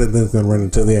no good and then he's gonna run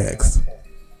into the ex.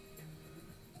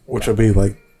 Which will be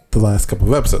like the last couple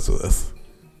of episodes of this.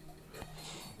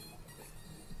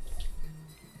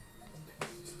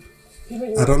 พี่ไป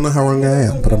I don't know how wrong I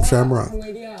am, but I'm sure I'm wrong. ทำไง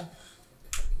ดีอะ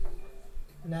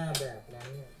หน้าแบบนั้น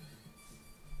เนี่ย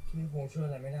พี่คงช่วยอ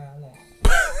ะไรไม่ได้แล้วแหละ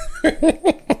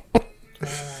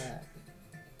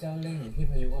เจ้าเล่ห์ของพี่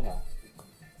พายุเหรอ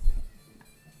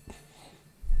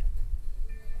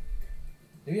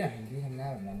หรืออยากเห็นพี่ทำหน้า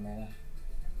แบบนั้นไหมล่ะ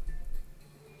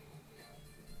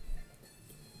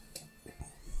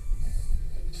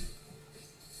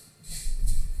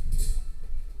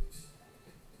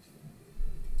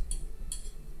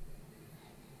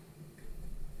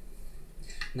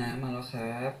น้ำมาแล้วค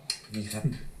รับนี่ครับ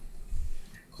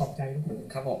ขอบใจทุกคน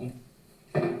ครับผม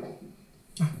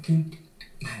กิน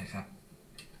ได้ครับ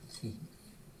นี่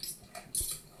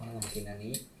พ่อลองกินอัน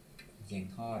นี้เสียง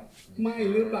ทอด ไม่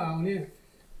หรือเปล่าเนี่ย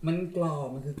มันกรอบ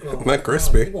มันคือกรอบ Not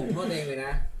crispy. ที่ผมทอดเองเลยน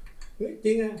ะ เฮ้ยจ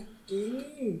ริงอ่ะ จริ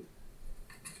ง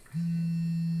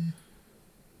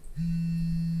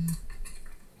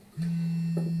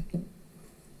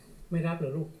ไม่รับเหร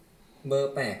อลูก เบอ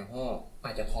ร์แปลกกับพ่ออ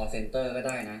าจจะ call center ก็ไ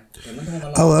ด้นะเดี๋ยวมันโทรมา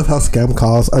หล I อก love how scam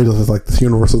calls are just like this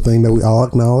universal thing that we all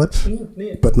acknowledge, นี่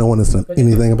but no one has done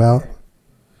anything about.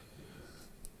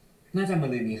 น่าจะมา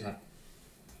เลยนี้ครับ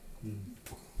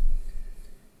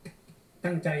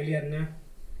ตั้งใจเรียนนะ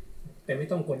แต่ไม่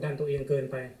ต้องกดดันตัวเองเกิน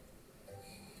ไป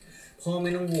พ่อไ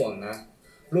ม่ต้องห่วงนะ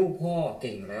ลูกพ่อเ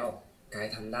ก่งแล้วกาย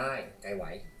ทำได้กายไหว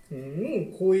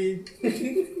คุย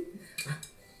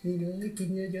นี่เลยกิน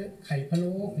เยอะๆไข่พะโ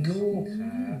ล้ของลูก ค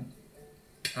รับ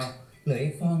เอาเหลืออี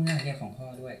กฟองง่ายเนี่ยของพ่อ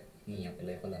ด้วยนี่เอาไปเ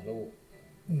ลยคนละลูก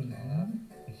ครับ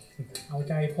เอา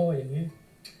ใจพ่ออย่างนี้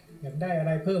อยากได้อะไ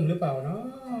รเพิ่มหรือเปล่าเนาะ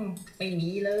ไม่มี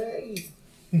เลย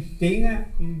จริงอ่ะ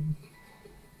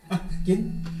กิน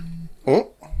Hmm?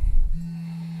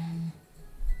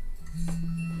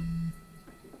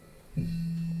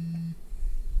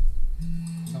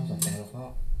 ต้องสนใจหรอกพ่อ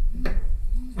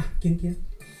กินไ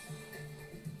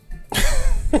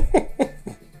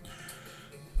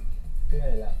ม่เ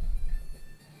ป็นไร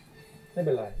ไม่เ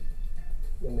ป็นไร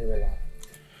ยังมีเวลา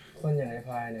คนอย่างไอ้พ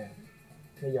ายเนี่ย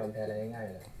ไม่ยอมแพ้อะไรง่าย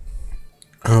ๆเลย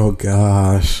Oh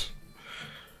gosh.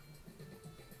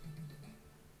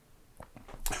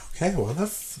 Okay, well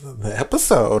that's the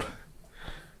episode.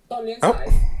 ตอนเลี้ยงสาย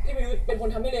พี่พิยุทธเป็นคน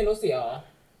ทำให้เรียนรถเสียเหรอ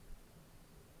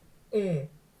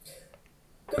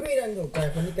ก็พี่ดันถูกใจ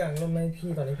คนที่กลางร่มให้พี่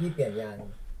ตอนที่พี่เปลี่ยนยาง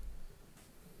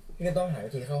พี่ก็ต้องหาวิ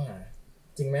ธีเข้าหา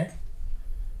จริงไหม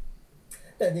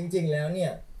แต่จริงๆแล้วเนี่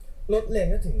ยรถเลน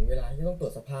ก็ถึงเวลาที่ต้องตรว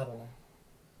จสภาพแล้วนะ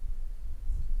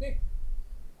นี่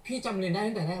พี่จำเรียนได้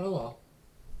ตั้งแต่แรกแล้วเหรอ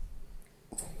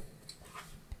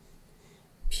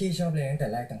พี่ชอบเรียนตั้งแต่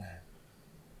แรกต่างหาก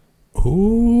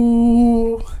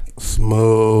Ooh,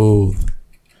 smooth.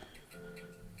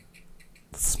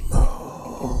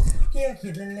 พี่ก็คิ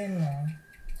ดเล่นๆนะ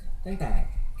ตั้งแต่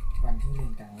วันที่เรีย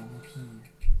นกลางร่มให้พี่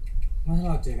ว่าถ้า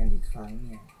เราเจอกันอีกครั้งเ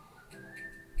นี่ย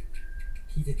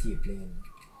พี่จะจีบเลน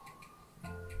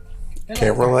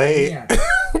Can't relate.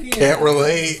 Can't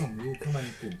relate. ส่งรูปเข้ามาใน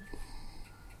กลุ่ม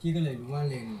พี่ก็เลยรู้ว่า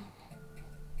เลน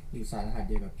อยู่สายรหัสเ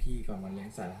ดียวกับพี่ก่อนวันเลี้ย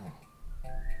งสายรหัส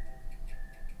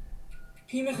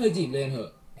พี่ไม่เคยจีบเลนเหรอ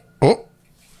Oh.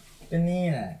 ก็นี่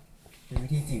แหละเป็นวิ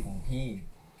ธีจีบของพี่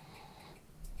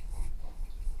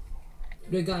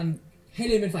โดยการให้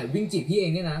เลนเป็นฝ่ายวิ่งจีบพี่เอ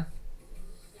งเนี่ยนะ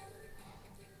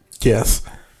Yes.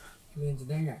 เลนจะ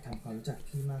ได้อยากทำความรู้จัก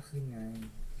พี่มากขึ้นไง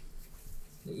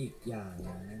และอีกอย่าง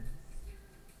นะ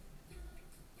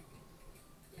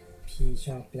พี่ช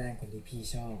อบแกล้งคนที่พี่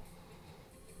ชอบ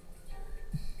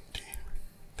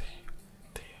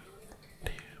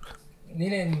นี่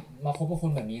เลนมาคบกับค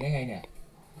นแบบนี้ได้ไงเนี่ย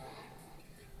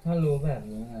ถ้ารู้แบบ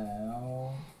นี้แล้ว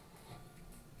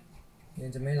เล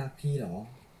นจะไม่รักพี่หรอ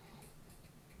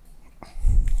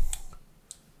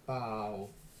เปล่า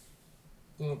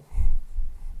ก็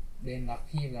เลนรัก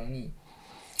พี่แล้วนี่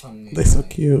ทำไง They're so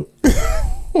cute.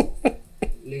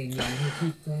 เลนย้ำให้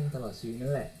พี่แกล้งตลอดชีวิตนั่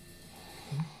นแหละ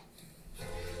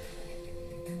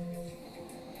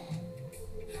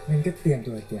มันก็เตรียม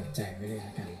ตัวเตรียมใจไว้เลยแ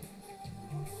ล้วกัน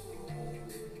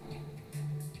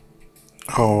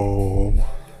Oh.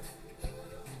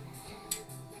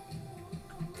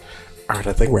 Alright,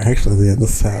 I think we're actually at the end of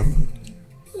this time.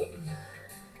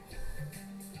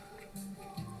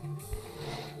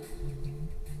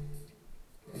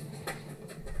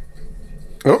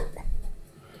 Oh.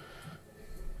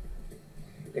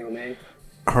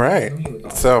 Alright.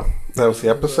 So that was the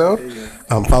episode.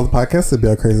 Follow the podcast at Be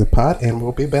All Crazy Pod, and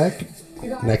we'll be back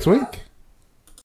next week.